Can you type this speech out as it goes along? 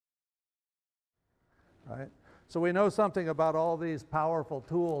right? So we know something about all these powerful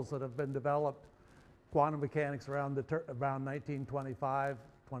tools that have been developed, quantum mechanics around 1925,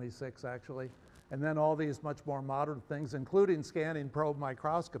 26 actually, and then all these much more modern things, including scanning probe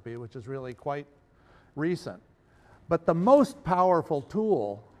microscopy, which is really quite recent. But the most powerful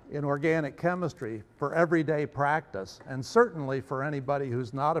tool in organic chemistry for everyday practice, and certainly for anybody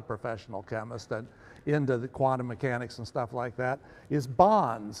who's not a professional chemist and into the quantum mechanics and stuff like that, is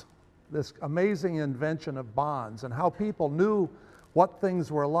bonds. This amazing invention of bonds and how people knew what things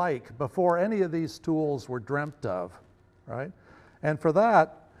were like before any of these tools were dreamt of, right? And for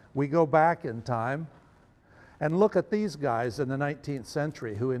that, we go back in time and look at these guys in the 19th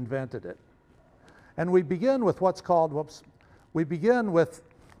century who invented it. And we begin with what's called, we begin with,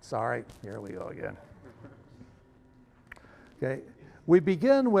 sorry, here we go again. Okay, we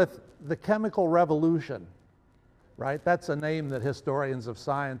begin with the chemical revolution, right? That's a name that historians of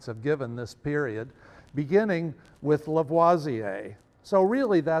science have given this period, beginning with Lavoisier. So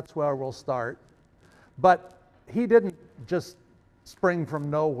really that's where we'll start. But he didn't just spring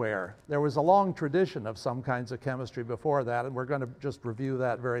from nowhere. There was a long tradition of some kinds of chemistry before that, and we're going to just review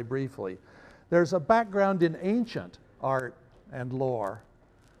that very briefly. There's a background in ancient art and lore.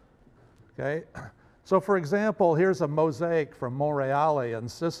 Okay? So for example, here's a mosaic from Monreale in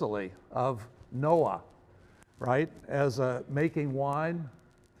Sicily of Noah, right, as making wine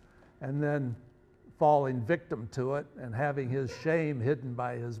and then falling victim to it and having his shame hidden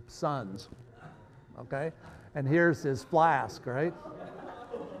by his sons, okay? And here's his flask, right?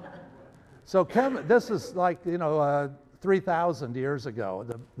 So this is like, you know, 3,000 years ago.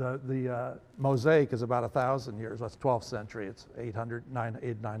 The mosaic is about 1,000 years. That's 12th century. It's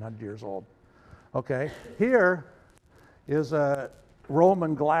 900 years old. Okay, here is a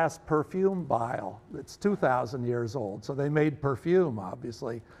Roman glass perfume vial. It's 2,000 years old. So they made perfume,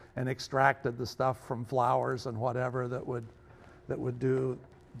 obviously, and extracted the stuff from flowers and whatever that would do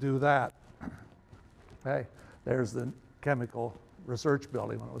that. Okay, there's the chemical research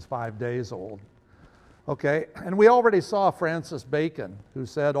building when it was 5 days old. Okay, and we already saw Francis Bacon, who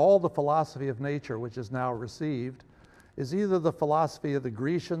said all the philosophy of nature which is now received is either the philosophy of the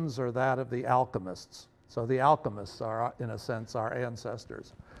Grecians or that of the alchemists. So the alchemists are, in a sense, our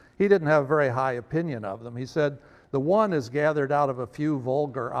ancestors. He didn't have a very high opinion of them. He said, the one is gathered out of a few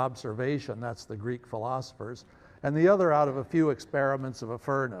vulgar observation, that's the Greek philosophers, and the other out of a few experiments of a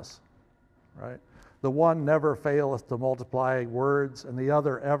furnace, right? The one never faileth to multiply words, and the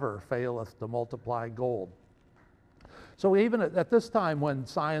other ever faileth to multiply gold. So even at this time when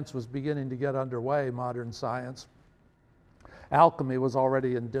science was beginning to get underway, modern science, alchemy was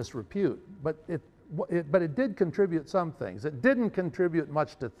already in disrepute, but it did contribute some things. It didn't contribute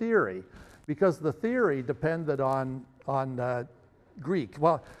much to theory, because the theory depended on Greek,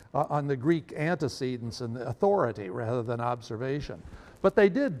 well, on the Greek antecedents and the authority rather than observation. But they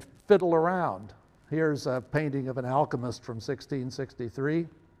did fiddle around. Here's a painting of an alchemist from 1663.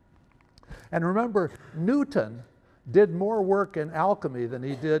 And remember, Newton did more work in alchemy than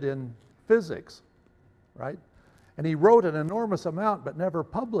he did in physics, right? And he wrote an enormous amount but never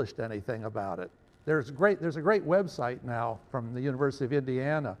published anything about it. There's a great website now from the University of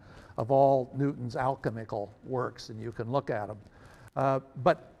Indiana of all Newton's alchemical works, and you can look at them.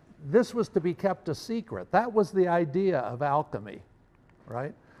 But this was to be kept a secret. That was the idea of alchemy,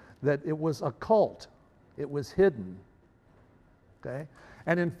 right? That it was occult, it was hidden, okay?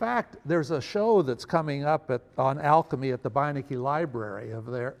 And in fact, there's a show that's coming up on alchemy at the Beinecke Library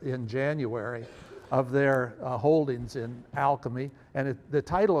in January of their holdings in alchemy, and the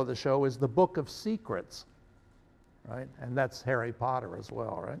title of the show is The Book of Secrets, right? And that's Harry Potter as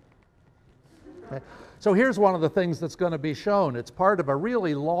well, right? Okay. So here's one of the things that's going to be shown. It's part of a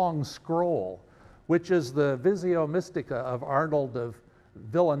really long scroll, which is the Visio Mystica of Arnold of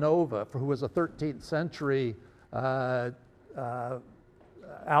Villanova, who was a 13th century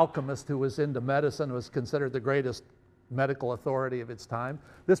alchemist who was into medicine, was considered the greatest medical authority of its time.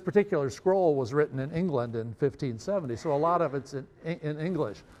 This particular scroll was written in England in 1570, so a lot of it's in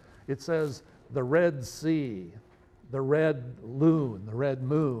English. It says the Red Sea, the Red Loon, the Red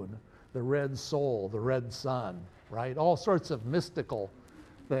Moon, the Red Soul, the Red Sun, right? All sorts of mystical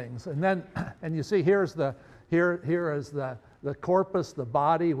things. And then, and you see here is the corpus, the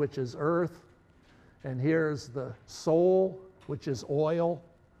body, which is earth, and here's the soul, which is oil,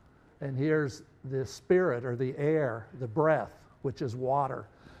 and here's the spirit or the air, the breath, which is water.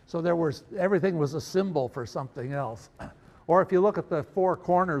 So everything was a symbol for something else. Or if you look at the four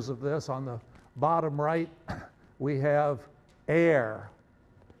corners of this, on the bottom right, we have air,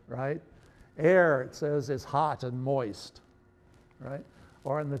 right? Air, it says, is hot and moist, right?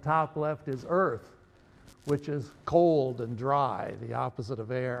 Or in the top left is earth, which is cold and dry, the opposite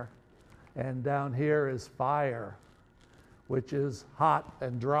of air. And down here is fire, which is hot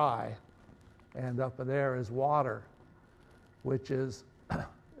and dry. And up there is water, which is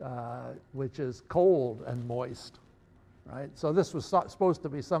cold and moist, right? So this was supposed to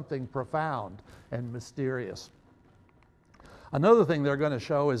be something profound and mysterious. Another thing they're going to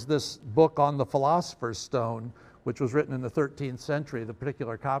show is this book on the Philosopher's Stone, which was written in the 13th century. The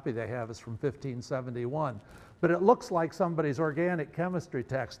particular copy they have is from 1571. But it looks like somebody's organic chemistry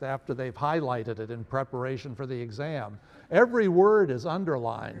text after they've highlighted it in preparation for the exam. Every word is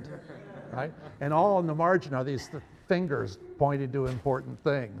underlined, right? And all on the margin are these fingers pointing to important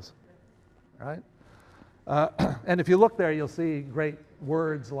things, right? And if you look there, you'll see great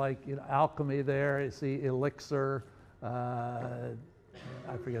words like, you know, alchemy there. You see elixir. I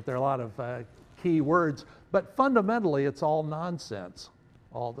forget, there are a lot of key words, but fundamentally it's all nonsense,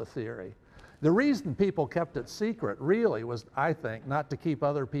 all the theory. The reason people kept it secret really was, I think, not to keep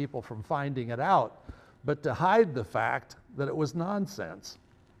other people from finding it out, but to hide the fact that it was nonsense.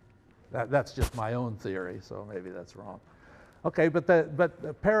 That's just my own theory, so maybe that's wrong. Okay, but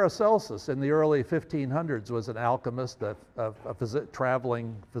Paracelsus in the early 1500s was an alchemist, a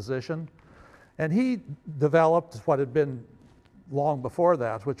traveling physician, and he developed what had been long before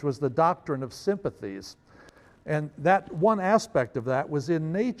that, which was the doctrine of sympathies. And that one aspect of that was,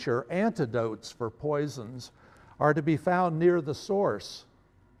 in nature, antidotes for poisons are to be found near the source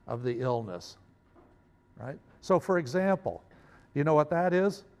of the illness, right? So for example, you know what that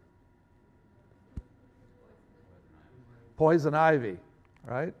is? Poison ivy,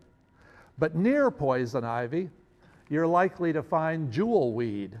 right? But near poison ivy, you're likely to find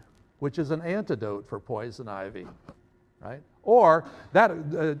jewelweed, which is an antidote for poison ivy, right? Or that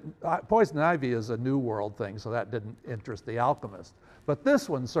poison ivy is a New World thing, so that didn't interest the alchemist. But this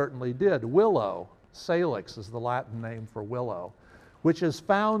one certainly did. Willow, salix is the Latin name for willow, which is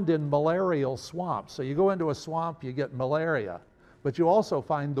found in malarial swamps. So you go into a swamp, you get malaria, but you also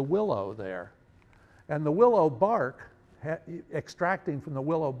find the willow there. And the willow bark, extracting from the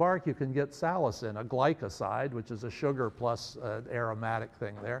willow bark, you can get salicin, a glycoside, which is a sugar plus aromatic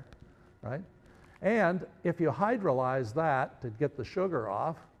thing there, right? And if you hydrolyze that to get the sugar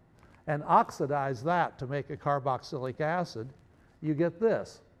off and oxidize that to make a carboxylic acid, you get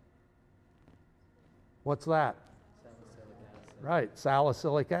this. What's that? Salicylic acid. Right,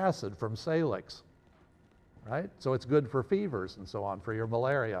 salicylic acid from salix, right? So it's good for fevers and so on, for your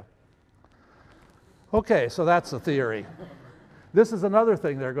malaria. Okay, so that's the theory. This is another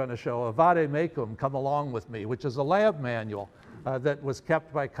thing they're going to show, a Vade Mecum, Come Along With Me, which is a lab manual that was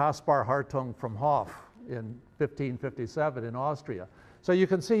kept by Caspar Hartung from Hof in 1557 in Austria. So you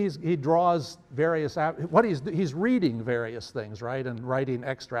can see he draws various, he's reading various things, right, and writing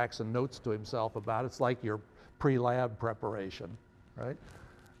extracts and notes to himself about it. It's like your pre-lab preparation, right?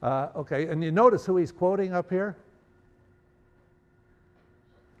 Okay, and you notice who he's quoting up here?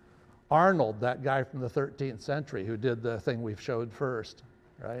 Arnold, that guy from the 13th century who did the thing we've showed first,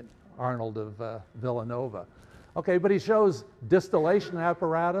 right? Arnold of Villanova. Okay, but he shows distillation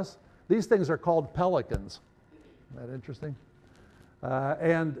apparatus. These things are called pelicans. Isn't that interesting?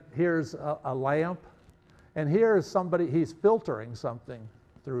 And here's a lamp. And here's somebody, he's filtering something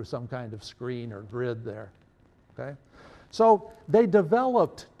through some kind of screen or grid there. Okay? So they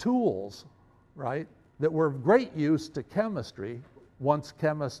developed tools, right, that were of great use to chemistry once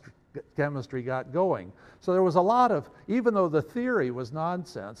chemistry got going. So there was a lot of, even though the theory was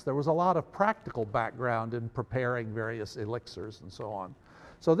nonsense, there was a lot of practical background in preparing various elixirs and so on.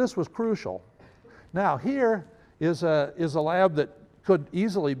 So this was crucial. Now here is a lab that could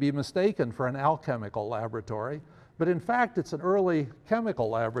easily be mistaken for an alchemical laboratory, but in fact it's an early chemical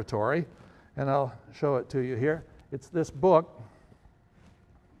laboratory, and I'll show it to you here. It's this book.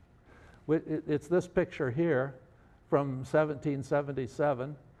 It's this picture here from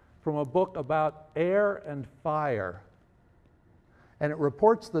 1777. From a book about air and fire. And it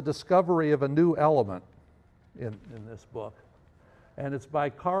reports the discovery of a new element in this book. And it's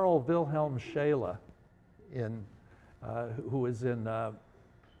by Carl Wilhelm Scheele, who is in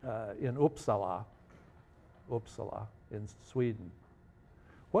Uppsala in Sweden.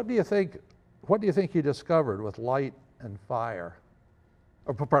 What do you think he discovered with light and fire?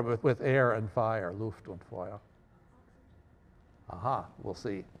 Or pardon, with air and fire, Luft und Feuer? Aha, we'll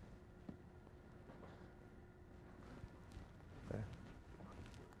see.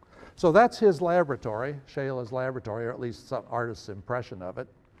 So that's his laboratory, Scheele's laboratory, or at least some artist's impression of it.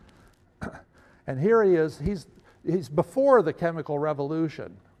 And here he is, he's before the chemical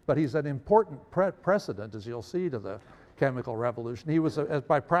revolution, but he's an important precedent, as you'll see, to the chemical revolution. He was,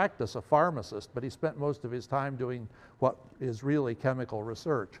 by practice, a pharmacist, but he spent most of his time doing what is really chemical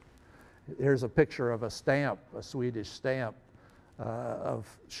research. Here's a picture of a stamp, a Swedish stamp, of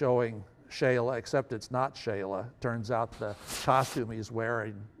showing Scheele, except it's not Scheele. Turns out the costume he's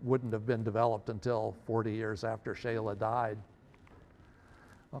wearing wouldn't have been developed until 40 years after Scheele died.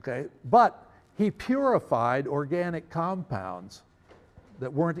 Okay, but he purified organic compounds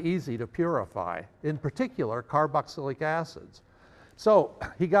that weren't easy to purify, in particular carboxylic acids. So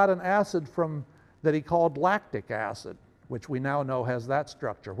he got an acid that he called lactic acid, which we now know has that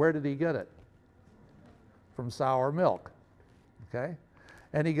structure. Where did he get it? From sour milk, okay?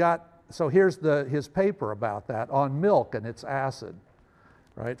 And he got, so here's his paper about that, on milk and its acid,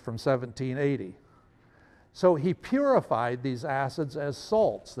 right, from 1780. So he purified these acids as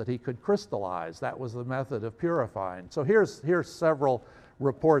salts that he could crystallize. That was the method of purifying. So here's several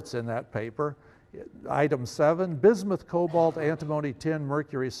reports in that paper. Item 7, bismuth, cobalt, antimony, tin,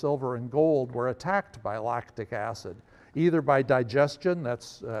 mercury, silver, and gold were attacked by lactic acid, either by digestion,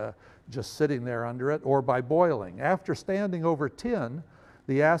 that's just sitting there under it, or by boiling. After standing over tin,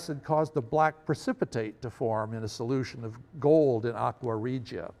 the acid caused a black precipitate to form in a solution of gold in aqua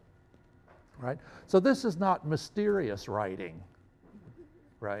regia. Right? So this is not mysterious writing,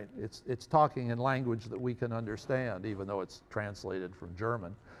 right? It's talking in language that we can understand, even though it's translated from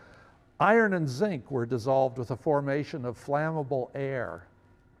German. Iron and zinc were dissolved with the formation of flammable air.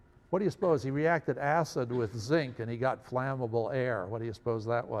 What do you suppose? He reacted acid with zinc and he got flammable air. What do you suppose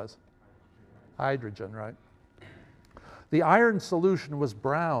that was? Hydrogen, right? The iron solution was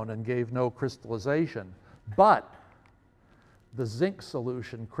brown and gave no crystallization, but the zinc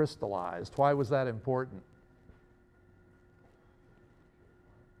solution crystallized. Why was that important?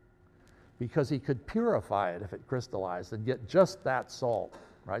 Because he could purify it if it crystallized and get just that salt,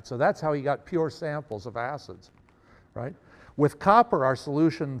 right? So that's how he got pure samples of acids, right? With copper, our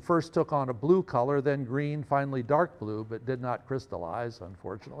solution first took on a blue color, then green, finally dark blue, but did not crystallize,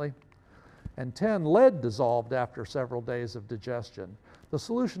 unfortunately. And 10, lead dissolved after several days of digestion. The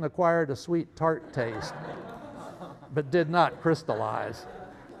solution acquired a sweet tart taste, but did not crystallize,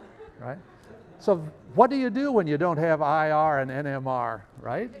 right? So what do you do when you don't have IR and NMR,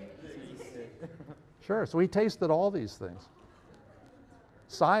 right? Sure, so he tasted all these things.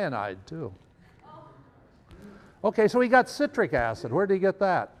 Cyanide, too. Okay, so he got citric acid. Where did he get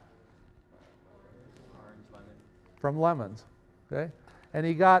that? Orange, lemon. From lemons, okay? And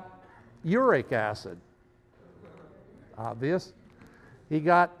he got uric acid. Obvious. He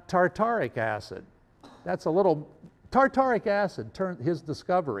got tartaric acid. That's a little, tartaric acid, his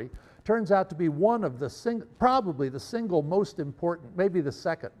discovery, turns out to be one of the, probably the single most important, maybe the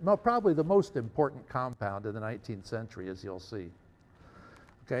second, no, probably the most important compound in the 19th century, as you'll see.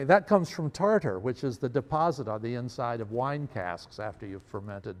 Okay, that comes from tartar, which is the deposit on the inside of wine casks after you've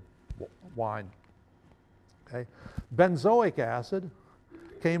fermented wine. Okay, benzoic acid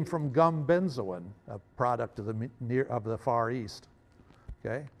came from gum benzoin, a product of the Far East.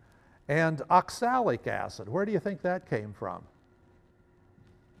 Okay. And oxalic acid, where do you think that came from?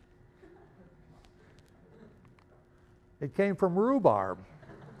 It came from rhubarb.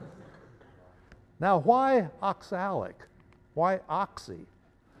 Now, why oxalic? Why oxy?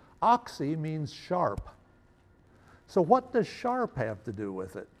 Oxy means sharp. So what does sharp have to do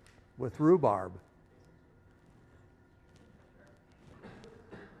with it, with rhubarb?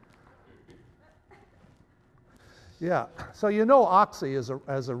 Yeah, so you know oxy as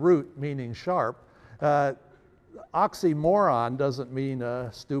a root meaning sharp. Oxymoron doesn't mean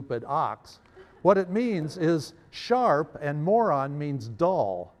a stupid ox. What it means is sharp, and moron means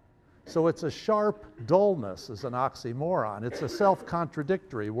dull. So it's a sharp dullness is an oxymoron. It's a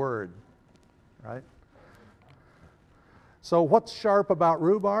self-contradictory word, right? So what's sharp about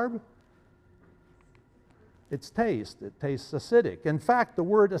rhubarb? Its taste. It tastes acidic. In fact, the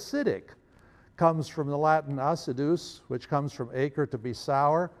word acidic comes from the Latin acidus, which comes from acre, to be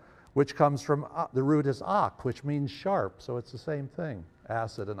sour, which comes from, the root is oc, which means sharp. So it's the same thing,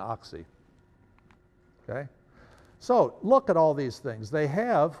 acid and oxy. Okay? So look at all these things. They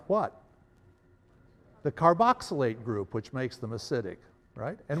have what? The carboxylate group, which makes them acidic,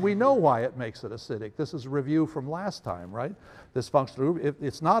 right? And we know why it makes it acidic. This is a review from last time, right? This functional group,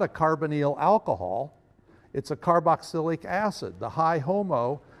 it's not a carbonyl alcohol, it's a carboxylic acid. The high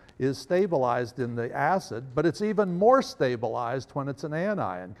HOMO is stabilized in the acid, but it's even more stabilized when it's an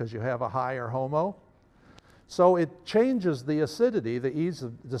anion because you have a higher HOMO. So it changes the acidity, the ease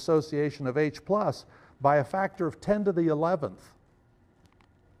of dissociation of H+, by a factor of 10 to the 11th,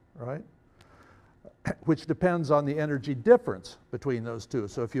 right? Which depends on the energy difference between those two.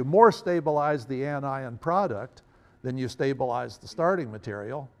 So if you more stabilize the anion product, then you stabilize the starting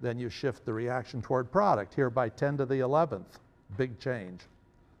material, then you shift the reaction toward product, here by 10 to the 11th. Big change,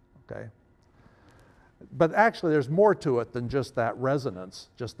 okay? But actually there's more to it than just that resonance,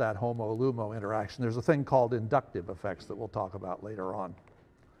 just that HOMO-LUMO interaction. There's a thing called inductive effects that we'll talk about later on.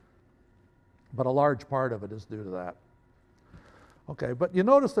 But a large part of it is due to that. Okay, but you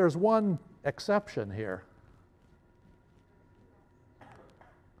notice there's one exception here.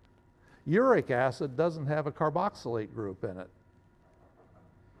 Uric acid doesn't have a carboxylate group in it.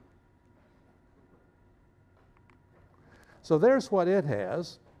 So there's what it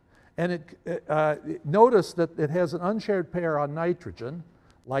has. And notice that it has an unshared pair on nitrogen.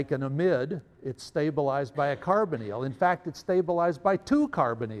 Like an amide, it's stabilized by a carbonyl. In fact, it's stabilized by 2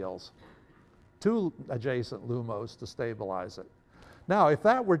 carbonyls, 2 adjacent LUMOs to stabilize it. Now, if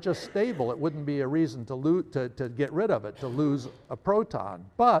that were just stable, it wouldn't be a reason to get rid of it, to lose a proton.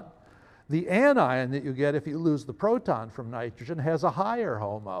 But the anion that you get if you lose the proton from nitrogen has a higher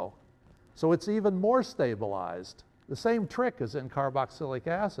HOMO. So it's even more stabilized. The same trick as in carboxylic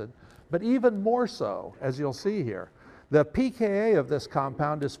acid, but even more so, as you'll see here. The pKa of this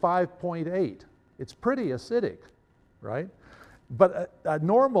compound is 5.8. It's pretty acidic, right? But a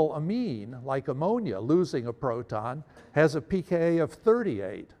normal amine, like ammonia, losing a proton, has a pKa of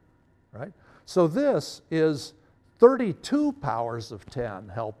 38, right? So this is 32 powers of 10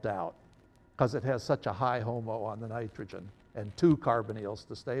 helped out, because it has such a high HOMO on the nitrogen and 2 carbonyls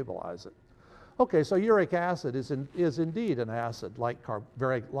to stabilize it. Okay, so uric acid is indeed an acid,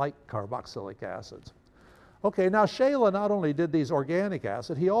 very like carboxylic acids. Okay, now Scheele not only did these organic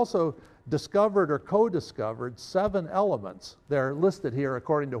acid, he also discovered or co-discovered 7 elements. They're listed here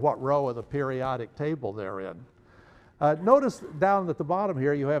according to what row of the periodic table they're in. Notice down at the bottom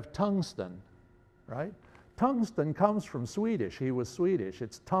here you have tungsten, right? Tungsten comes from Swedish. He was Swedish.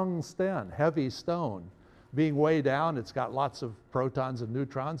 It's tungsten, heavy stone. Being way down, it's got lots of protons and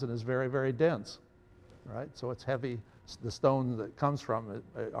neutrons and is very, very dense, right? So it's heavy. The stone that comes from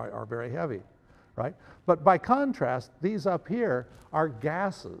it are very heavy, right? But by contrast, these up here are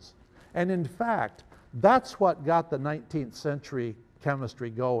gases. And in fact, that's what got the 19th century chemistry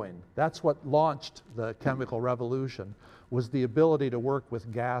going. That's what launched the chemical revolution, was the ability to work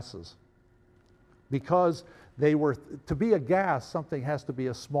with gases. Because to be a gas, something has to be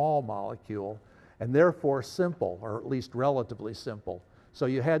a small molecule, and therefore simple, or at least relatively simple. So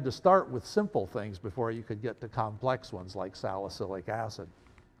you had to start with simple things before you could get to complex ones like salicylic acid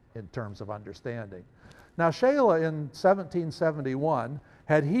in terms of understanding. Now Scheele in 1771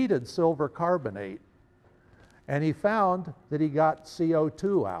 had heated silver carbonate, and he found that he got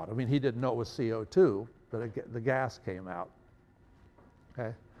CO2 out. I mean, he didn't know it was CO2, but the gas came out,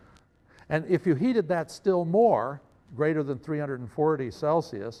 okay? And if you heated that still more, greater than 340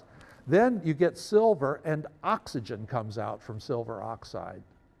 Celsius, then you get silver and oxygen comes out from silver oxide.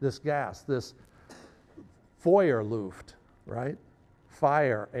 This gas, this Feuerluft, right?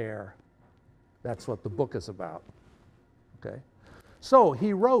 Fire air. That's what the book is about, okay? So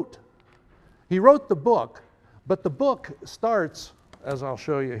he wrote the book, but the book starts, as I'll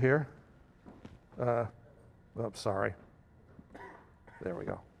show you here. Sorry. There we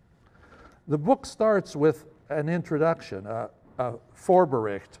go. The book starts with an introduction, a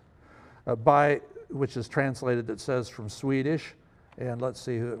Vorbericht, which is translated, it says, from Swedish, and let's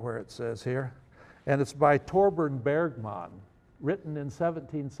see where it says here. And it's by Torbern Bergman, written in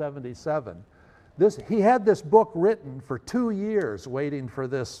 1777. He had this book written for 2 years waiting for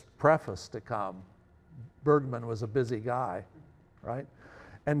this preface to come. Bergman was a busy guy, right?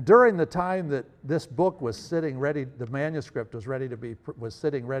 And during the time that this book was sitting ready, the manuscript was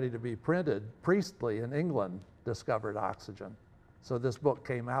sitting ready to be printed, Priestley in England discovered oxygen. So this book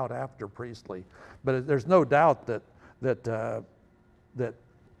came out after Priestley. But there's no doubt that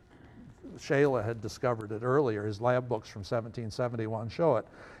Scheele had discovered it earlier. His lab books from 1771 show it.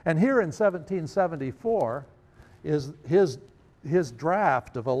 And here in 1774 is his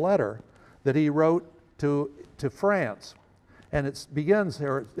draft of a letter that he wrote to France. And it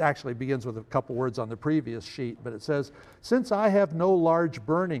actually begins with a couple words on the previous sheet, but it says, "Since I have no large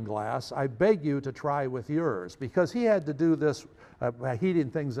burning glass, I beg you to try with yours." Because he had to do this by heating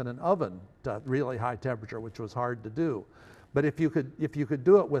things in an oven to really high temperature, which was hard to do. But if you could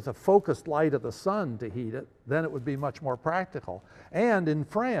do it with a focused light of the sun to heat it, then it would be much more practical. And in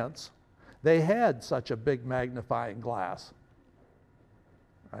France, they had such a big magnifying glass,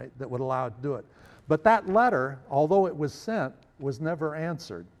 right, that would allow it to do it. But that letter, although it was sent, was never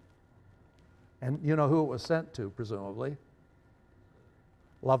answered. And you know who it was sent to, presumably?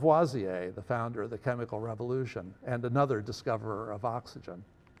 Lavoisier, the founder of the chemical revolution, and another discoverer of oxygen.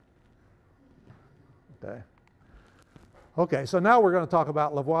 Okay. Okay, so now we're going to talk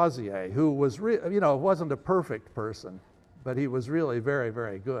about Lavoisier, who was, wasn't a perfect person, but he was really very,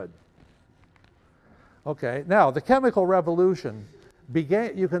 very good. Okay, now the chemical revolution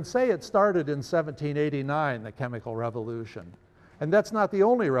began, you can say it started in 1789, the chemical revolution. And that's not the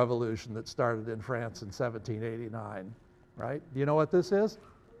only revolution that started in France in 1789, right? Do you know what this is?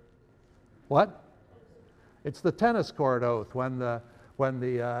 What? It's the tennis court oath when the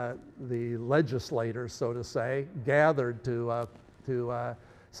legislators, so to say, gathered to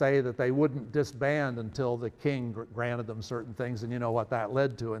say that they wouldn't disband until the king granted them certain things, and you know what that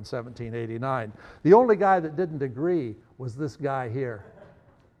led to in 1789. The only guy that didn't agree was this guy here.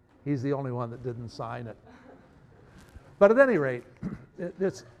 He's the only one that didn't sign it. But at any rate,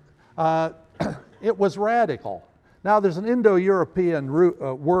 it was radical. Now there's an Indo-European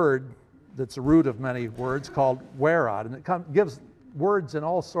word that's a root of many words called werad, and it gives words in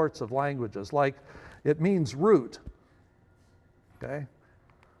all sorts of languages, like it means root, okay?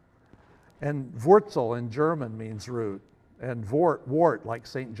 And Wurzel in German means root, and wort, like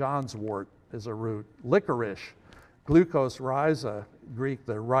St. John's wort, is a root. Licorice, glucose rhiza, Greek,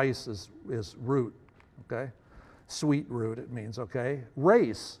 the rice is root, okay? Sweet root, it means, okay?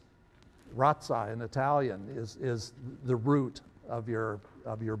 Race, razza in Italian, is the root of your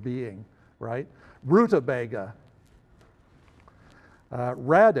being, right? Rutabaga,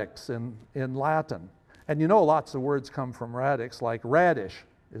 radix in Latin. And you know lots of words come from radix, like radish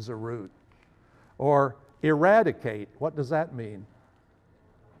is a root. Or eradicate, what does that mean?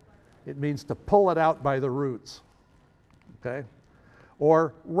 It means to pull it out by the roots, okay?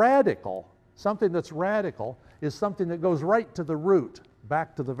 Or radical, something that's radical is something that goes right to the root,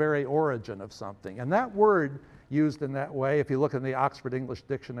 back to the very origin of something. And that word used in that way, if you look in the Oxford English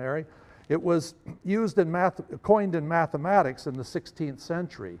Dictionary, it was used coined in mathematics in the 16th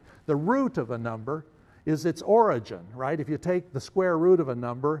century. The root of a number is its origin, right? If you take the square root of a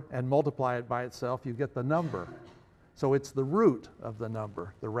number and multiply it by itself, you get the number. So it's the root of the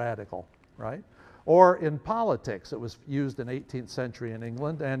number, the radical, right? Or in politics, it was used in 18th century in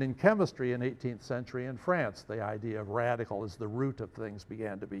England, and in chemistry in 18th century in France. The idea of radical as the root of things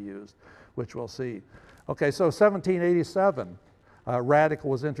began to be used, which we'll see. Okay, so 1787, radical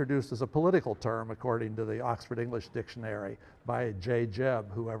was introduced as a political term according to the Oxford English Dictionary by J.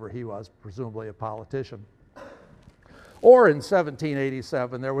 Jebb, whoever he was, presumably a politician. Or in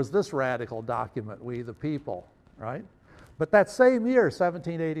 1787, there was this radical document, We the People, right? But that same year,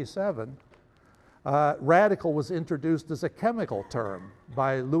 1787, radical was introduced as a chemical term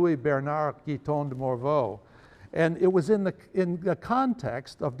by Louis Bernard Guiton de Morveau. And it was in the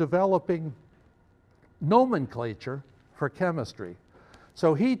context of developing nomenclature for chemistry.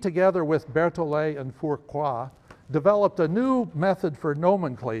 So he, together with Berthollet and Fourcroy, developed a new method for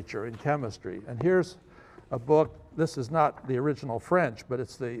nomenclature in chemistry. And here's a book. This is not the original French, but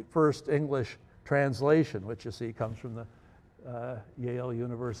it's the first English translation, which you see comes from the Yale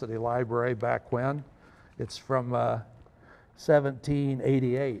University Library back when. It's from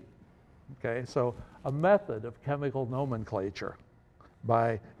 1788. Okay, so a method of chemical nomenclature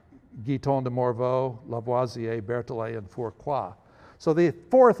by Guiton de Morveau, Lavoisier, Berthollet, and Fourcroy. So the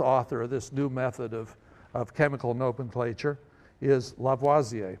fourth author of this new method of chemical nomenclature is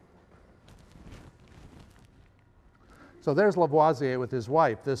Lavoisier. So there's Lavoisier with his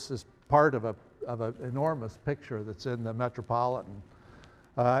wife. This is part of an enormous picture that's in the Metropolitan.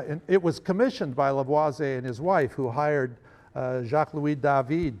 And it was commissioned by Lavoisier and his wife, who hired Jacques-Louis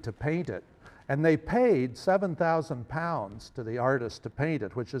David to paint it. And they paid £7,000 to the artist to paint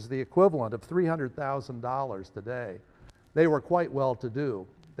it, which is the equivalent of $300,000 today. They were quite well-to-do.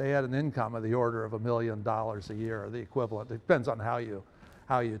 They had an income of the order of $1 million a year, or the equivalent. It depends on how you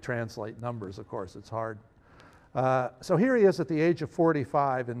translate numbers, of course. It's hard. So here he is at the age of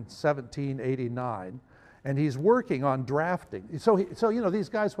 45 in 1789, and he's working on drafting. So you know, these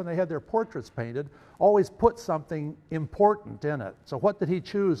guys, when they had their portraits painted, always put something important in it. So what did he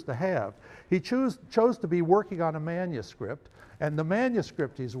choose to have? He chose to be working on a manuscript, and the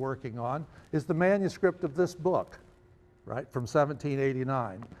manuscript he's working on is the manuscript of this book, right, from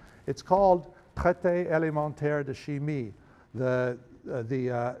 1789. It's called Traité élémentaire de chimie, the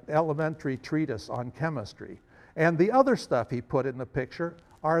elementary treatise on chemistry. And the other stuff he put in the picture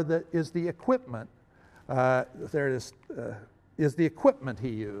is the equipment. There it is the equipment he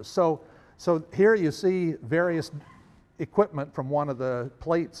used. So here you see various equipment from one of the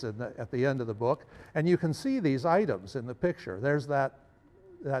plates at the end of the book, and you can see these items in the picture. There's that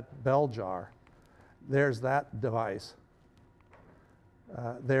bell jar. There's that device.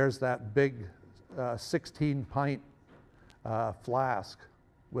 There's that big 16-pint flask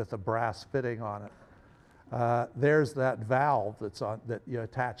with a brass fitting on it. There's that valve that you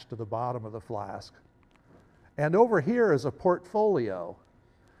attach to the bottom of the flask. And over here is a portfolio.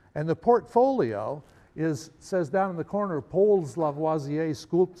 And the portfolio says down in the corner, Paul's Lavoisier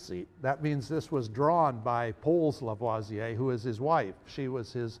Sculpci. That means this was drawn by Paul's Lavoisier, who is his wife. She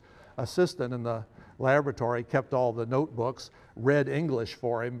was his assistant in the laboratory, kept all the notebooks, read English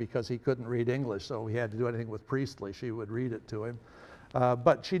for him because he couldn't read English, so he had to do anything with Priestley. She would read it to him.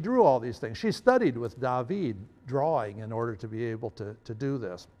 But she drew all these things. She studied with David drawing in order to be able to do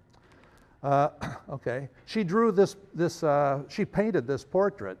this. Okay, she drew she painted this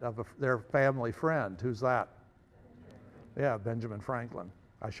portrait of their family friend. Who's that? Yeah, Benjamin Franklin.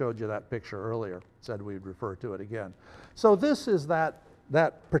 I showed you that picture earlier, said we'd refer to it again. So this is that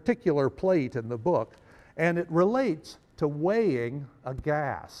particular plate in the book, and it relates to weighing a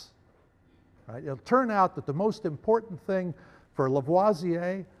gas. Right? It'll turn out that the most important thing for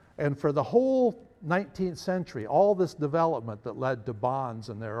Lavoisier and for the whole 19th century, all this development that led to bonds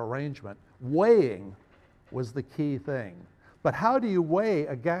and their arrangement, weighing was the key thing. But how do you weigh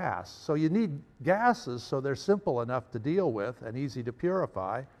a gas? So you need gases so they're simple enough to deal with and easy to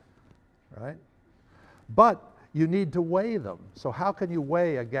purify, right? But you need to weigh them. So how can you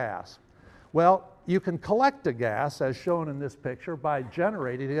weigh a gas? Well, you can collect a gas, as shown in this picture, by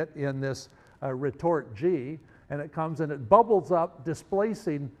generating it in this retort G, and it comes and it bubbles up,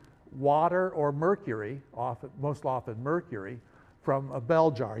 displacing water or mercury, most often mercury, from a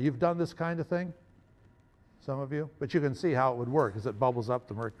bell jar. You've done this kind of thing, some of you? But you can see how it would work. As it bubbles up,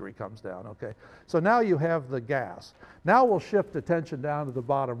 the mercury comes down, okay? So now you have the gas. Now we'll shift attention down to the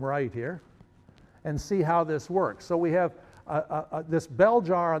bottom right here and see how this works. So we have this bell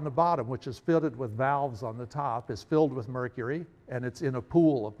jar on the bottom, which is fitted with valves on the top, is filled with mercury, and it's in a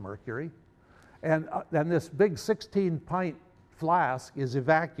pool of mercury. And then this big 16-pint flask is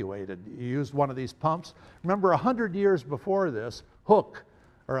evacuated. You used one of these pumps. Remember, 100 years before this, Hooke,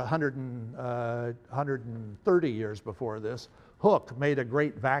 or 130 years before this, Hooke made a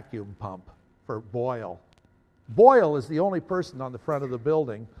great vacuum pump for Boyle. Boyle is the only person on the front of the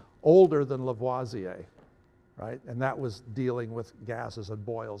building older than Lavoisier, right? And that was dealing with gases and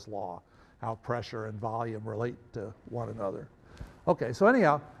Boyle's law, how pressure and volume relate to one another. Okay, so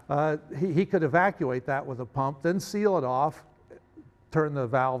anyhow, he could evacuate that with a pump, then seal it off, turn the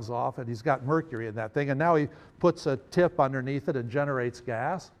valves off, and he's got mercury in that thing. And now he puts a tip underneath it and generates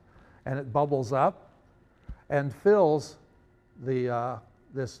gas, and it bubbles up and fills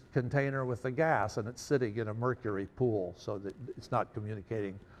this container with the gas, and it's sitting in a mercury pool so that it's not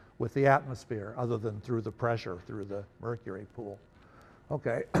communicating with the atmosphere other than through the pressure through the mercury pool.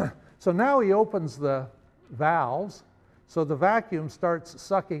 Okay, so now he opens the valves, so the vacuum starts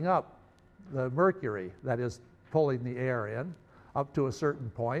sucking up the mercury, that is pulling the air in, up to a certain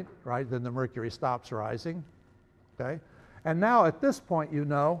point, right? Then the mercury stops rising, okay? And now at this point you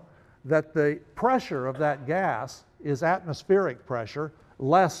know that the pressure of that gas is atmospheric pressure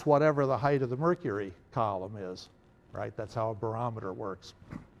less whatever the height of the mercury column is, right? That's how a barometer works.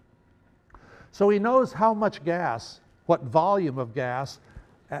 So he knows how much gas, what volume of gas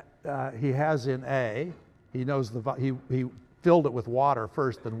he has in A. He knows he filled it with water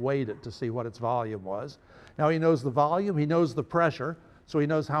first and weighed it to see what its volume was. Now he knows the volume, he knows the pressure, so he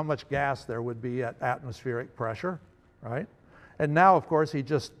knows how much gas there would be at atmospheric pressure, right? And now, of course, he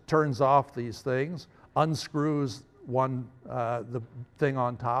just turns off these things, unscrews the thing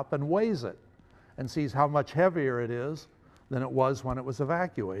on top and weighs it and sees how much heavier it is than it was when it was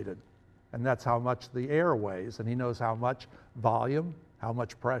evacuated. And that's how much the air weighs, and he knows how much volume, how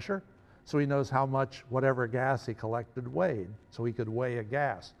much pressure, so he knows how much whatever gas he collected weighed, so he could weigh a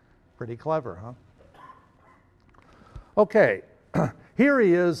gas. Pretty clever, huh? Okay, here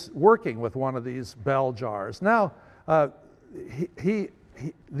he is working with one of these bell jars. Now,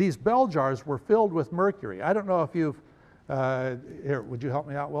 these bell jars were filled with mercury. I don't know if you've, here, would you help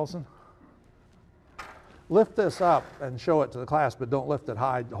me out, Wilson? Lift this up and show it to the class, but don't lift it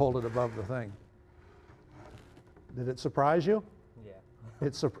high, hold it above the thing. Did it surprise you?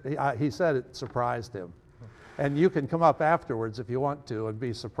 Yeah. He said it surprised him. And you can come up afterwards if you want to and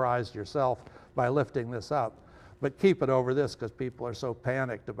be surprised yourself by lifting this up. But keep it over this because people are so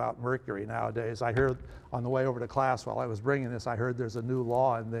panicked about mercury nowadays. I heard on the way over to class while I was bringing this, I heard there's a new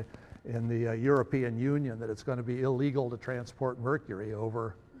law in the European Union that it's going to be illegal to transport mercury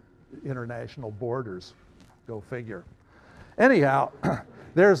over international borders. Go figure. Anyhow,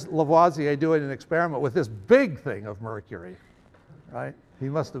 there's Lavoisier doing an experiment with this big thing of mercury, right? He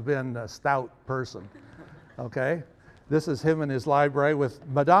must have been a stout person, okay? This is him in his library with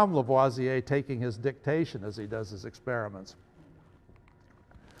Madame Lavoisier taking his dictation as he does his experiments.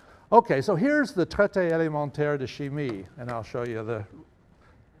 Okay, so here's the Traité élémentaire de chimie, and I'll show you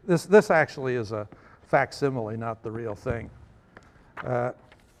this actually is a facsimile, not the real thing.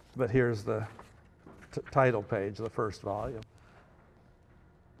 But here's the title page, the first volume.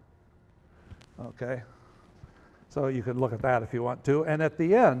 Okay, so you can look at that if you want to. And at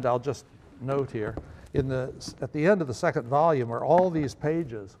the end, I'll just note here, at the end of the second volume are all these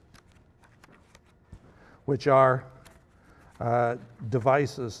pages, which are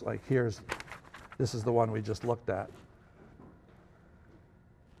devices, like this is the one we just looked at.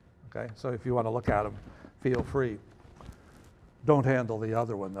 Okay, so if you want to look at them, feel free. Don't handle the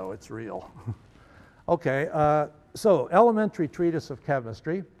other one, though, it's real. Okay, so Elementary Treatise of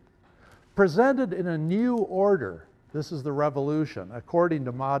Chemistry, presented in a new order. This is the revolution, according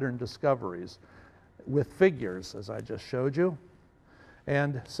to modern discoveries, with figures, as I just showed you.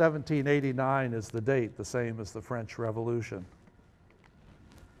 And 1789 is the date, the same as the French Revolution.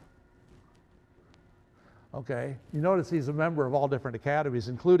 Okay, you notice he's a member of all different academies,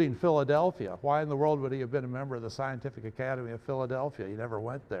 including Philadelphia. Why in the world would he have been a member of the Scientific Academy of Philadelphia? He never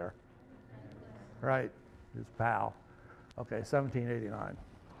went there. Right, his pal. Okay, 1789.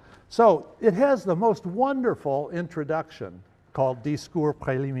 So it has the most wonderful introduction called Discours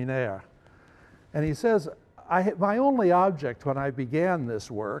Préliminaire. And he says, my only object when I began this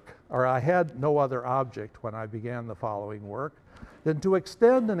work, or I had no other object when I began the following work, than to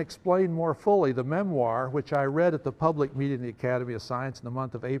extend and explain more fully the memoir which I read at the public meeting of the Academy of Science in the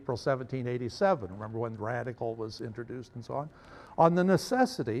month of April 1787, remember when radical was introduced and so on the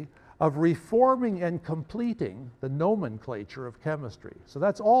necessity of reforming and completing the nomenclature of chemistry. So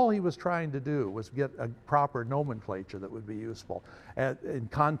that's all he was trying to do, was get a proper nomenclature that would be useful, in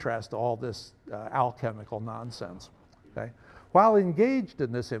contrast to all this alchemical nonsense. Okay? While engaged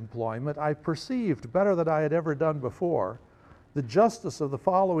in this employment, I perceived, better than I had ever done before, the justice of the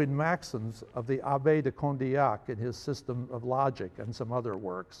following maxims of the Abbé de Condillac in his System of Logic and some other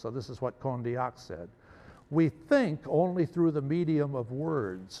works. So this is what Condillac said. We think only through the medium of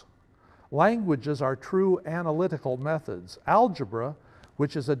words. Languages are true analytical methods. Algebra,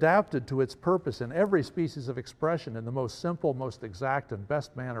 which is adapted to its purpose in every species of expression in the most simple, most exact, and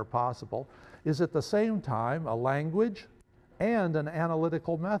best manner possible, is at the same time a language and an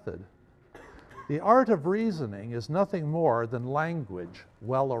analytical method. The art of reasoning is nothing more than language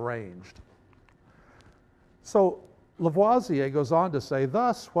well arranged. So Lavoisier goes on to say,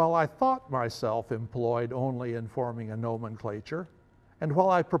 thus, while I thought myself employed only in forming a nomenclature, and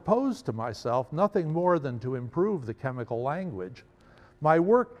while I proposed to myself nothing more than to improve the chemical language, my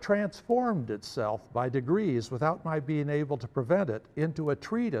work transformed itself by degrees, without my being able to prevent it, into a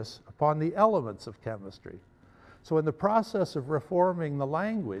treatise upon the elements of chemistry. So in the process of reforming the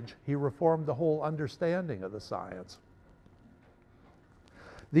language, he reformed the whole understanding of the science.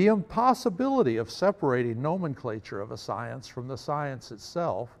 The impossibility of separating nomenclature of a science from the science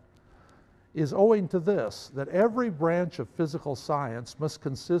itself is owing to this, that every branch of physical science must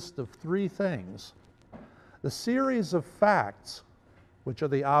consist of three things: the series of facts, which are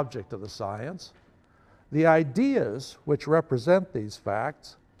the object of the science, the ideas which represent these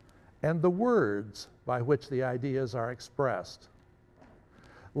facts, and the words by which the ideas are expressed.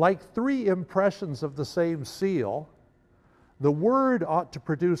 Like three impressions of the same seal, the word ought to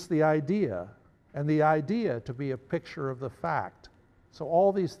produce the idea, and the idea to be a picture of the fact. So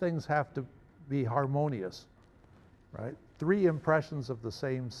all these things have to be harmonious, right? Three impressions of the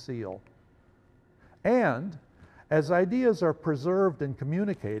same seal. And as ideas are preserved and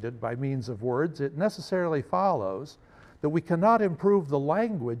communicated by means of words, it necessarily follows that we cannot improve the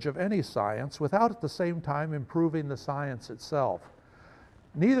language of any science without at the same time improving the science itself.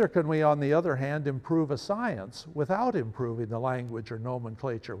 Neither can we, on the other hand, improve a science without improving the language or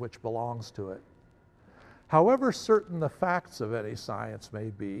nomenclature which belongs to it. However certain the facts of any science may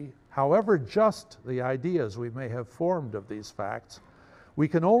be, however just the ideas we may have formed of these facts, we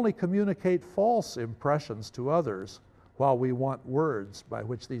can only communicate false impressions to others while we want words by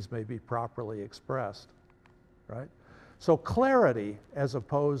which these may be properly expressed, right? So clarity as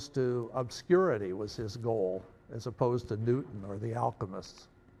opposed to obscurity was his goal, as opposed to Newton or the alchemists,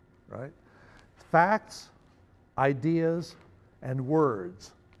 right? Facts, ideas, and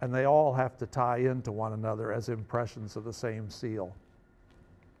words, and they all have to tie into one another as impressions of the same seal,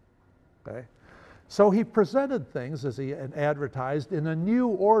 okay? So he presented things, as he advertised, in a new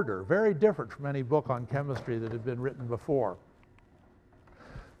order, very different from any book on chemistry that had been written before.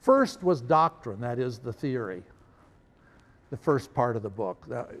 First was doctrine, that is the theory. The first part of the book,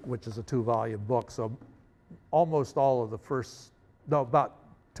 which is a 2-volume book, so almost all of the first, no, about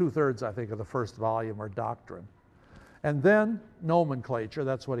 2/3, I think, of the first volume are doctrine. And then nomenclature,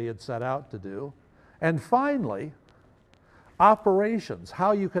 that's what he had set out to do. And finally, operations,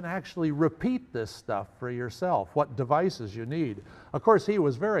 how you can actually repeat this stuff for yourself, what devices you need. Of course, he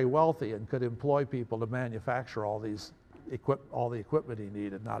was very wealthy and could employ people to manufacture all the equipment he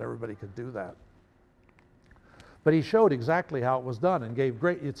needed. Not everybody could do that. But he showed exactly how it was done and gave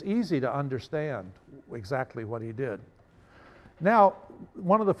it's easy to understand exactly what he did. Now,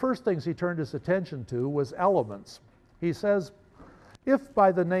 one of the first things he turned his attention to was elements. He says, if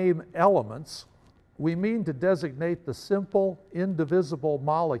by the name elements, we mean to designate the simple, indivisible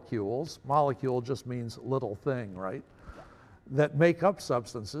molecules, molecule just means little thing, right, that make up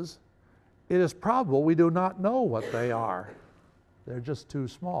substances, it is probable we do not know what they are. They're just too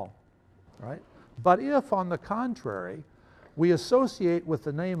small, right? But if, on the contrary, we associate with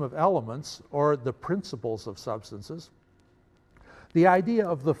the name of elements or the principles of substances the idea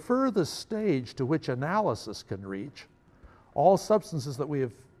of the furthest stage to which analysis can reach, all substances that we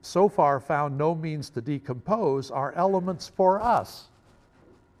have so far found no means to decompose are elements for us.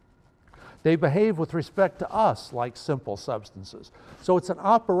 They behave with respect to us like simple substances. So it's an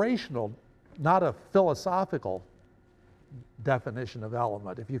operational, not a philosophical definition of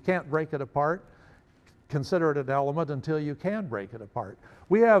element. If you can't break it apart, consider it an element until you can break it apart.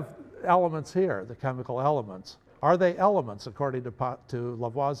 We have elements here, the chemical elements. Are they elements according to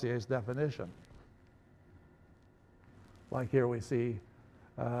Lavoisier's definition? Like here we see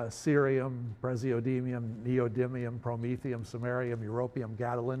cerium, praseodymium, neodymium, promethium, samarium, europium,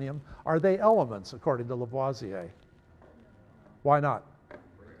 gadolinium. Are they elements according to Lavoisier? Why not?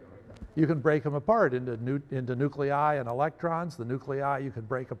 You can break them apart into nuclei and electrons. The nuclei you can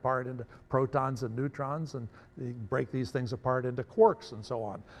break apart into protons and neutrons, and you can break these things apart into quarks and so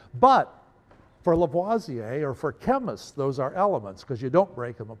on. But for Lavoisier, or for chemists, those are elements because you don't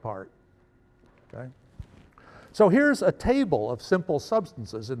break them apart. Okay? So here's a table of simple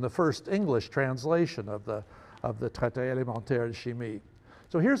substances in the first English translation of the Traité élémentaire de chimie.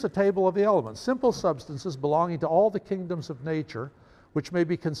 So here's a table of the elements. Simple substances belonging to all the kingdoms of nature, which may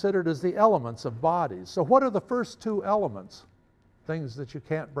be considered as the elements of bodies. So what are the first two elements? Things that you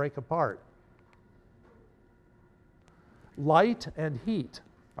can't break apart. Light and heat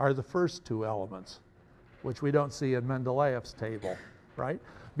are the first two elements, which we don't see in Mendeleev's table, right?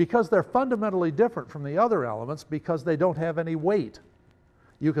 Because they're fundamentally different from the other elements because they don't have any weight.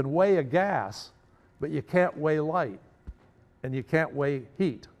 You can weigh a gas, but you can't weigh light, and you can't weigh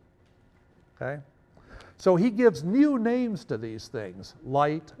heat, okay? So he gives new names to these things,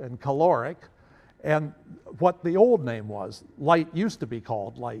 light and caloric, and what the old name was. Light used to be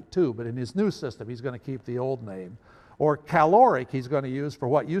called light too, but in his new system he's going to keep the old name. Or caloric he's going to use for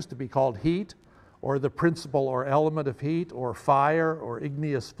what used to be called heat, or the principle or element of heat, or fire, or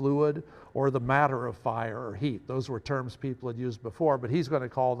igneous fluid, or the matter of fire or heat. Those were terms people had used before, but he's going to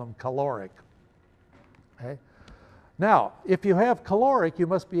call them caloric. Okay? Now, if you have caloric, you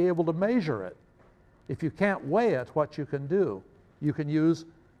must be able to measure it. If you can't weigh it, what you can do? You can use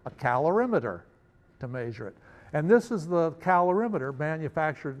a calorimeter to measure it. And this is the calorimeter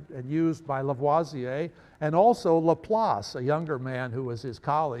manufactured and used by Lavoisier and also Laplace, a younger man who was his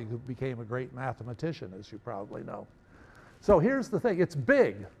colleague who became a great mathematician, as you probably know. So here's the thing, it's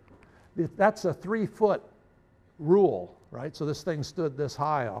big. That's a 3-foot rule, right? So this thing stood this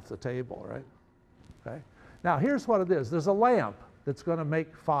high off the table, right? Okay. Now here's what it is. There's a lamp that's going to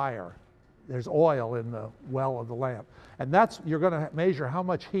make fire. There's oil in the well of the lamp. And you're going to measure how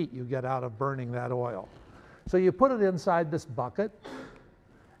much heat you get out of burning that oil. So you put it inside this bucket,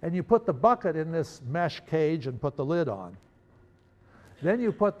 and you put the bucket in this mesh cage and put the lid on. Then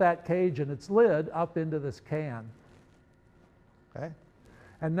you put that cage and its lid up into this can. Okay?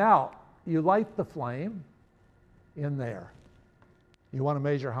 And now you light the flame in there. You want to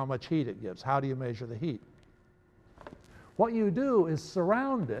measure how much heat it gives. How do you measure the heat? What you do is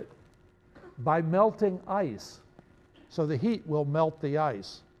surround it by melting ice. So the heat will melt the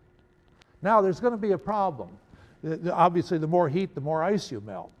ice. Now there's going to be a problem. Obviously the more heat, the more ice you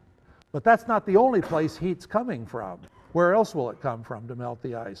melt. But that's not the only place heat's coming from. Where else will it come from to melt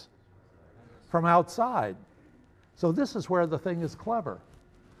the ice? From outside. So this is where the thing is clever.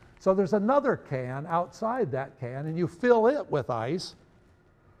 So there's another can outside that can, and you fill it with ice,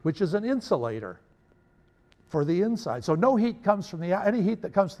 which is an insulator for the inside. So no heat comes from any heat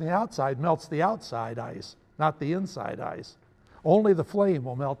that comes from the outside melts the outside ice, not the inside ice. Only the flame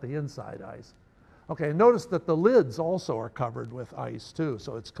will melt the inside ice. Okay, notice that the lids also are covered with ice too,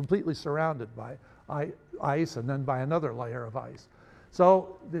 so it's completely surrounded by ice and then by another layer of ice.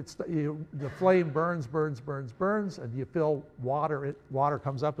 So the flame burns, burns, burns, burns, and you fill water. Water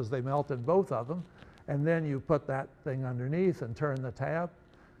comes up as they melt in both of them, and then you put that thing underneath and turn the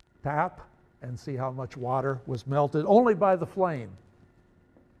tap, and see how much water was melted only by the flame,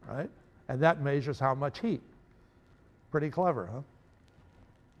 right? And that measures how much heat. Pretty clever, huh?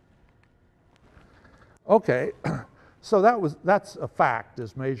 Okay, so that's a fact,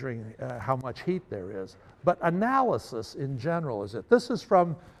 is measuring how much heat there is. But analysis in general is it. This is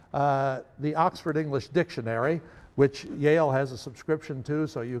from the Oxford English Dictionary, which Yale has a subscription to,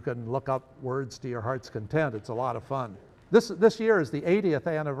 so you can look up words to your heart's content. It's a lot of fun. This year is the 80th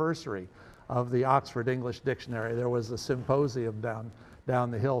anniversary of the Oxford English Dictionary. There was a symposium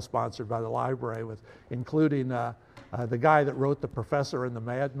down the hill sponsored by the library, with including the guy that wrote The Professor and the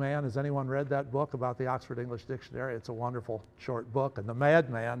Madman. Has anyone read that book about the Oxford English Dictionary? It's a wonderful short book. And the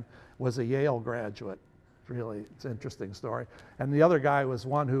Madman was a Yale graduate. It's an interesting story. And the other guy was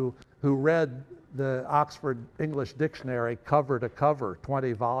one who read the Oxford English Dictionary cover to cover,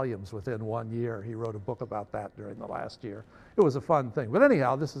 20 volumes within 1 year. He wrote a book about that during the last year. It was a fun thing. But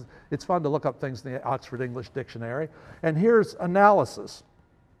anyhow, it's fun to look up things in the Oxford English Dictionary. And here's analysis.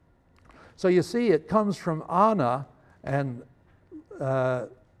 So you see it comes from ana, and I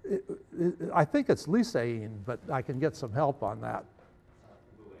think it's lysaine, but I can get some help on that.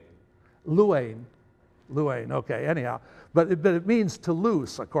 Luane. Luane, okay, anyhow. But it means to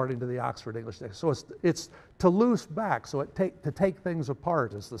loose, according to the Oxford English Dictionary. So it's to loose back, so to take things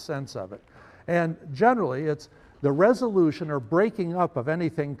apart is the sense of it. And generally, it's the resolution or breaking up of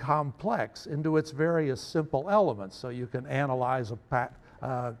anything complex into its various simple elements, so you can analyze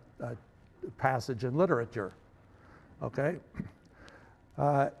a passage in literature, okay?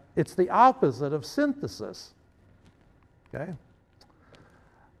 It's the opposite of synthesis, okay?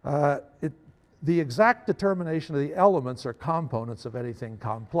 The exact determination of the elements or components of anything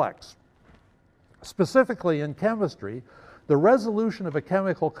complex. Specifically in chemistry, the resolution of a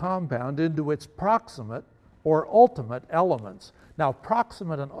chemical compound into its proximate or ultimate elements. Now,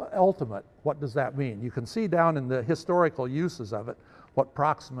 proximate and ultimate, what does that mean? You can see down in the historical uses of it what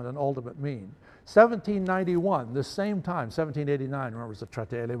proximate and ultimate mean. 1791, this same time, 1789, remember, it's the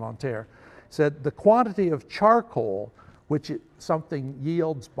Traité élémentaire, said the quantity of charcoal which something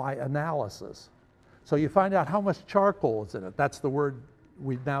yields by analysis. So you find out how much charcoal is in it. That's the word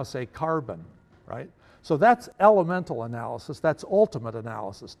we now say carbon, right? So that's elemental analysis. That's ultimate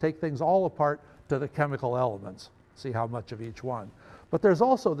analysis. Take things all apart to the chemical elements, see how much of each one. But there's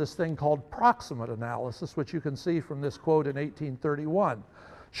also this thing called proximate analysis, which you can see from this quote in 1831.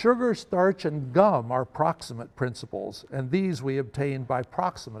 Sugar, starch, and gum are proximate principles, and these we obtain by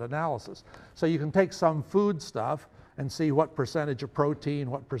proximate analysis. So you can take some food stuff and see what percentage of protein,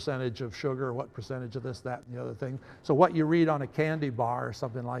 what percentage of sugar, what percentage of this, that, and the other thing. So what you read on a candy bar or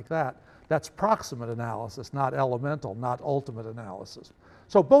something like that, that's proximate analysis, not elemental, not ultimate analysis.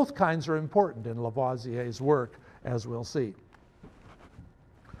 So both kinds are important in Lavoisier's work, as we'll see.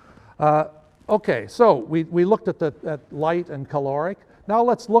 Okay, so we looked at light and caloric. Now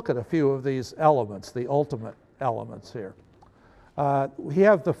let's look at a few of these elements, the ultimate elements here. We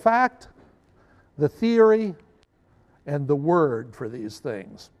have the fact, the theory, and the word for these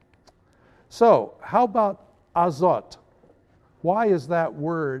things. So how about azote? Why is that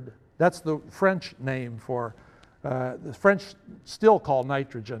word, that's the French name for, the French still call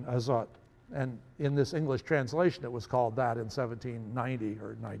nitrogen azote, and in this English translation it was called that in 1790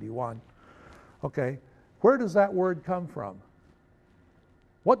 or 91. Okay, where does that word come from?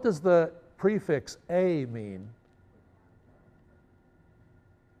 What does the prefix A mean?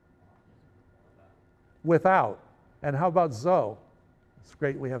 Without. And how about zo? It's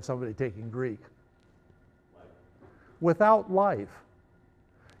great we have somebody taking Greek. Without life.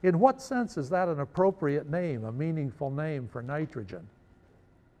 In what sense is that an appropriate name, a meaningful name for nitrogen?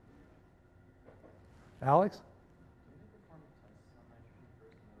 Alex?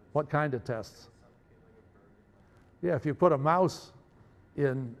 What kind of tests? Yeah, if you put a mouse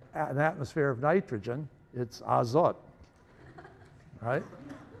in an atmosphere of nitrogen, it's azote, right?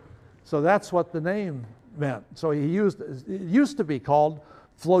 So that's what the name meant. So it used to be called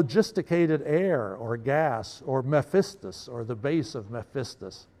phlogisticated air or gas or Mephistus or the base of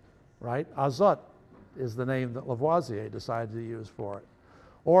Mephistus, right? Azote is the name that Lavoisier decided to use for it.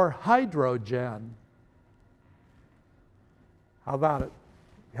 Or hydrogen. How about it?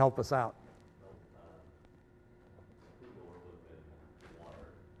 Help us out.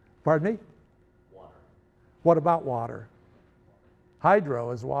 Pardon me? Water. What about water? Hydro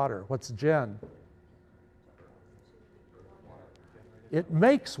is water. What's gen? It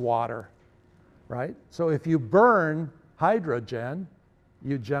makes water, right? So if you burn hydrogen,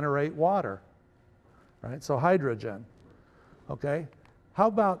 you generate water, right? So hydrogen, okay? How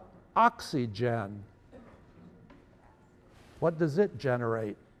about oxygen? what does it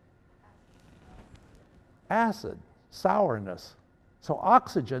generate? Acid, sourness. So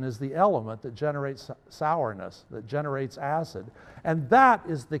oxygen is the element that generates sourness, that generates acid. And that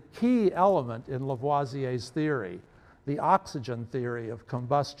is the key element in Lavoisier's theory, the oxygen theory of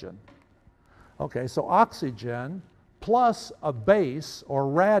combustion. Okay, so oxygen plus a base or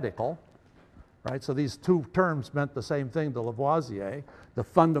radical, right? So these two terms meant the same thing to Lavoisier, the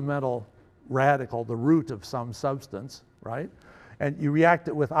fundamental radical, the root of some substance, right? And you react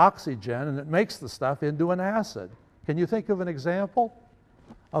it with oxygen and it makes the stuff into an acid. Can you think of an example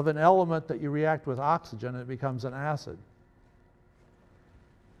of an element that you react with oxygen and it becomes an acid?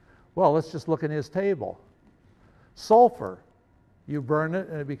 Well, let's just look in his table. Sulfur, you burn it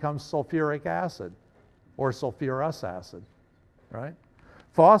and it becomes sulfuric acid or sulfurous acid, right?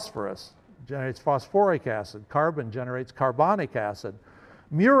 Phosphorus generates phosphoric acid. Carbon generates carbonic acid.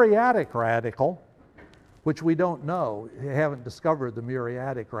 Muriatic radical, which we don't know, we haven't discovered the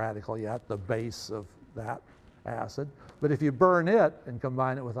muriatic radical yet, the base of that acid. But if you burn it and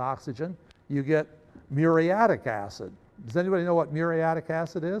combine it with oxygen, you get muriatic acid. Does anybody know what muriatic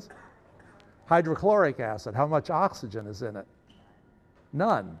acid is? Hydrochloric acid. How much oxygen is in it?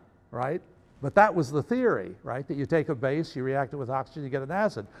 None, right? But that was the theory, right? That you take a base, you react it with oxygen, you get an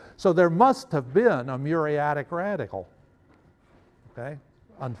acid. So there must have been a muriatic radical, okay?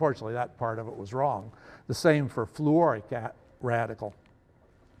 Unfortunately, that part of it was wrong. The same for fluoric radical,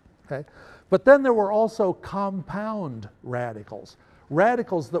 okay? But then there were also compound radicals.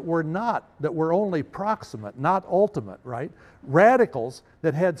 Radicals that were only proximate, not ultimate, right? Radicals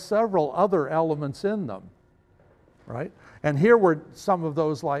that had several other elements in them, right? And here were some of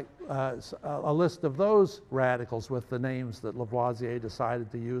those, like a list of those radicals with the names that Lavoisier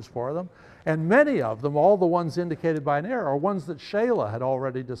decided to use for them. And many of them, all the ones indicated by an arrow, are ones that Scheele had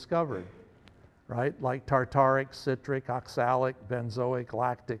already discovered, right? Like tartaric, citric, oxalic, benzoic,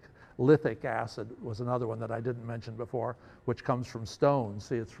 lactic. Lithic acid was another one that I didn't mention before, which comes from stones.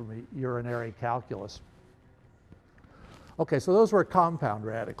 See, it's from the urinary calculus. Okay, so those were compound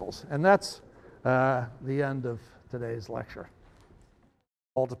radicals, and that's the end of today's lecture.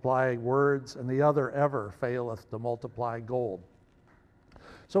 Multiply words, and the other ever faileth to multiply gold.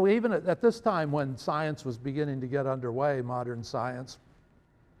 So even at this time when science was beginning to get underway, modern science,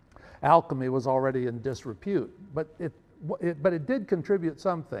 alchemy was already in disrepute, but it did contribute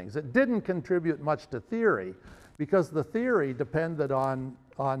some things. It didn't contribute much to theory, because the theory depended on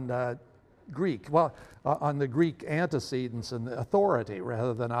Greek, well, on the Greek antecedents and the authority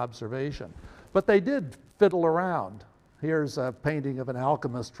rather than observation. But they did fiddle around. Here's a painting of an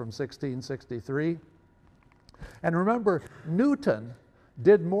alchemist from 1663. And remember, Newton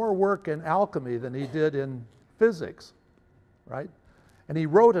did more work in alchemy than he did in physics, right? And he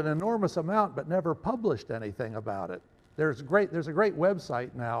wrote an enormous amount but never published anything about it. There's a great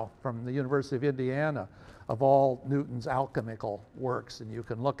website now from the University of Indiana of all Newton's alchemical works, and you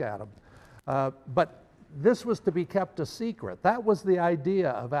can look at them. But this was to be kept a secret. That was the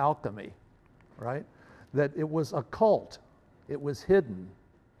idea of alchemy, right? That it was occult, it was hidden,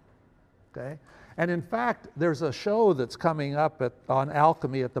 okay? And in fact, there's a show that's coming up on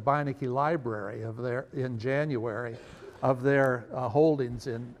alchemy at the Beinecke Library in January of their holdings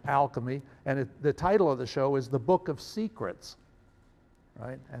in alchemy, and the title of the show is The Book of Secrets,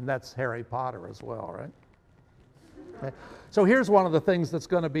 right? And that's Harry Potter as well, right? Okay. So here's one of the things that's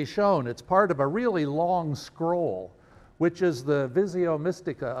going to be shown. It's part of a really long scroll, which is the Visio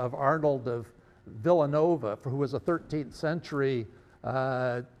Mystica of Arnold of Villanova, who was a 13th century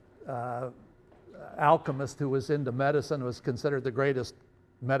alchemist who was into medicine, was considered the greatest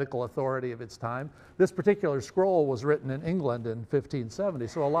medical authority of its time. This particular scroll was written in England in 1570,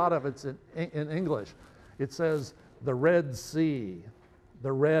 so a lot of it's in English. It says the Red Sea,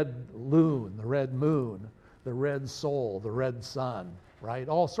 the Red Loon, the Red Moon, the Red Soul, the Red Sun, right?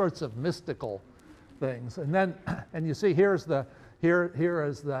 All sorts of mystical things. And then, and you see here is the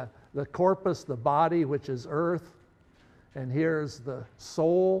corpus, the body, which is earth, and here's the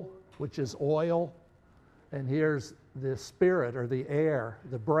soul, which is oil, and here's the spirit or the air,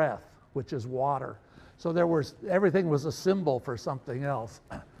 the breath, which is water. So everything was a symbol for something else.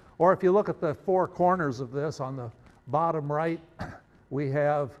 Or if you look at the four corners of this, on the bottom right, we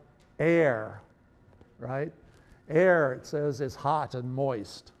have air, right? Air, it says, is hot and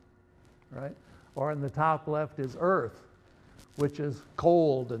moist, right? Or in the top left is earth, which is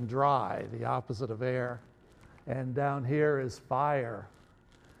cold and dry, the opposite of air. And down here is fire,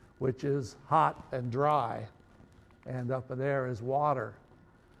 which is hot and dry. And up there is water,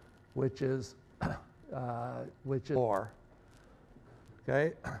 which is war.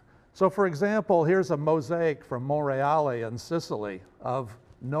 Okay? So for example, here's a mosaic from Monreale in Sicily of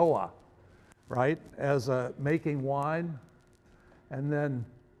Noah, right, as making wine and then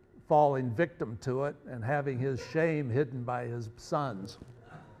falling victim to it and having his shame hidden by his sons,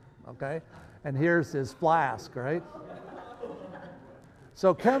 okay? And here's his flask, right?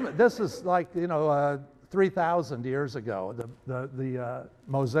 So this is like, 3,000 years ago. The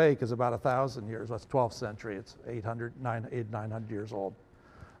mosaic is about 1,000 years. That's 12th century. It's 900 years old.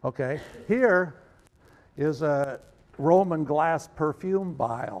 Okay, here is a Roman glass perfume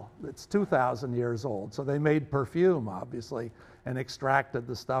vial. It's 2,000 years old. So they made perfume, obviously, and extracted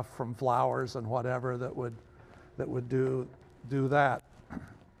the stuff from flowers and whatever that would do that.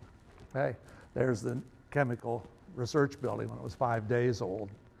 Okay, there's the chemical research building when it was 5 days old.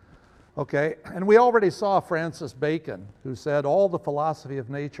 Okay, and we already saw Francis Bacon, who said all the philosophy of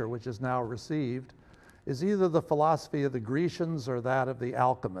nature which is now received is either the philosophy of the Grecians or that of the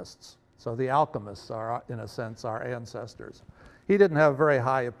alchemists. So the alchemists are, in a sense, our ancestors. He didn't have a very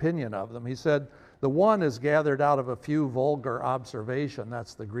high opinion of them. He said the one is gathered out of a few vulgar observation,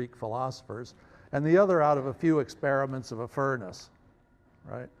 that's the Greek philosophers, and the other out of a few experiments of a furnace,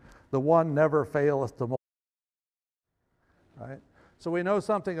 right? The one never faileth to mold, right? So we know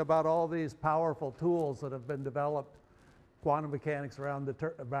something about all these powerful tools that have been developed, quantum mechanics around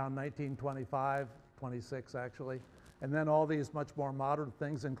 1925, 26 actually, and then all these much more modern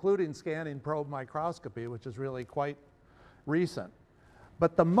things, including scanning probe microscopy, which is really quite recent.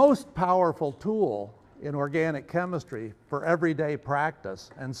 But the most powerful tool in organic chemistry for everyday practice,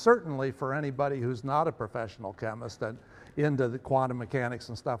 and certainly for anybody who's not a professional chemist and into the quantum mechanics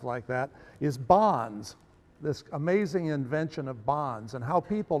and stuff like that, is bonds. This amazing invention of bonds and how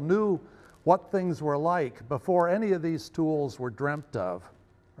people knew what things were like before any of these tools were dreamt of,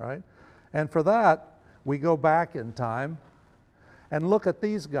 right? And for that, we go back in time and look at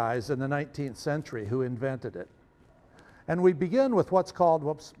these guys in the 19th century who invented it. And we begin with what's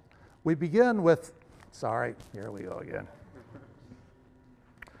called, we begin with, sorry, here we go again.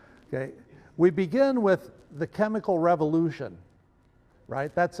 Okay, we begin with the chemical revolution,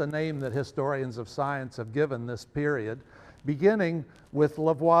 right? That's a name that historians of science have given this period, beginning with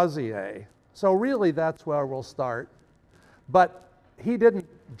Lavoisier. So really that's where we'll start. But he didn't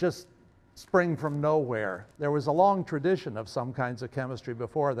just spring from nowhere. There was a long tradition of some kinds of chemistry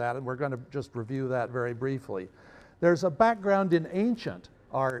before that, and we're going to just review that very briefly. There's a background in ancient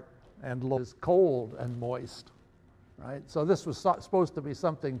art and is cold and moist, right? So this was supposed to be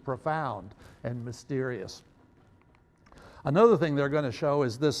something profound and mysterious. Another thing they're going to show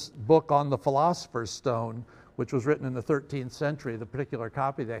is this book on the Philosopher's Stone, which was written in the 13th century. The particular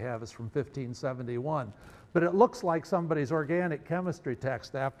copy they have is from 1571. But it looks like somebody's organic chemistry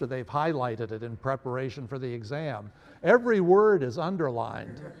text after they've highlighted it in preparation for the exam. Every word is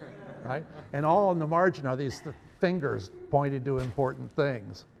underlined, right? And all in the margin are these fingers pointing to important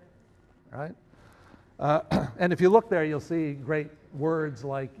things, right? And if you look there, you'll see great words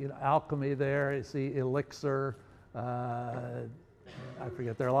like alchemy there. You see elixir. I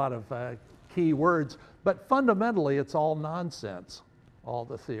forget, there are a lot of key words, but fundamentally it's all nonsense, all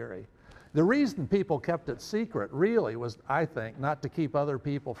the theory. The reason people kept it secret really was, I think, not to keep other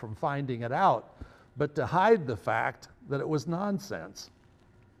people from finding it out, but to hide the fact that it was nonsense.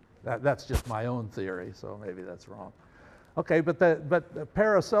 That's just my own theory, so maybe that's wrong. Okay, but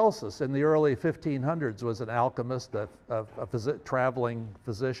Paracelsus in the early 1500s was an alchemist, a traveling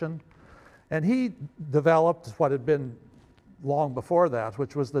physician, and he developed what had been long before that,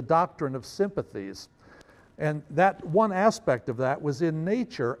 which was the doctrine of sympathies. And that one aspect of that was in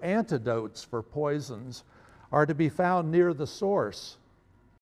nature, antidotes for poisons are to be found near the source.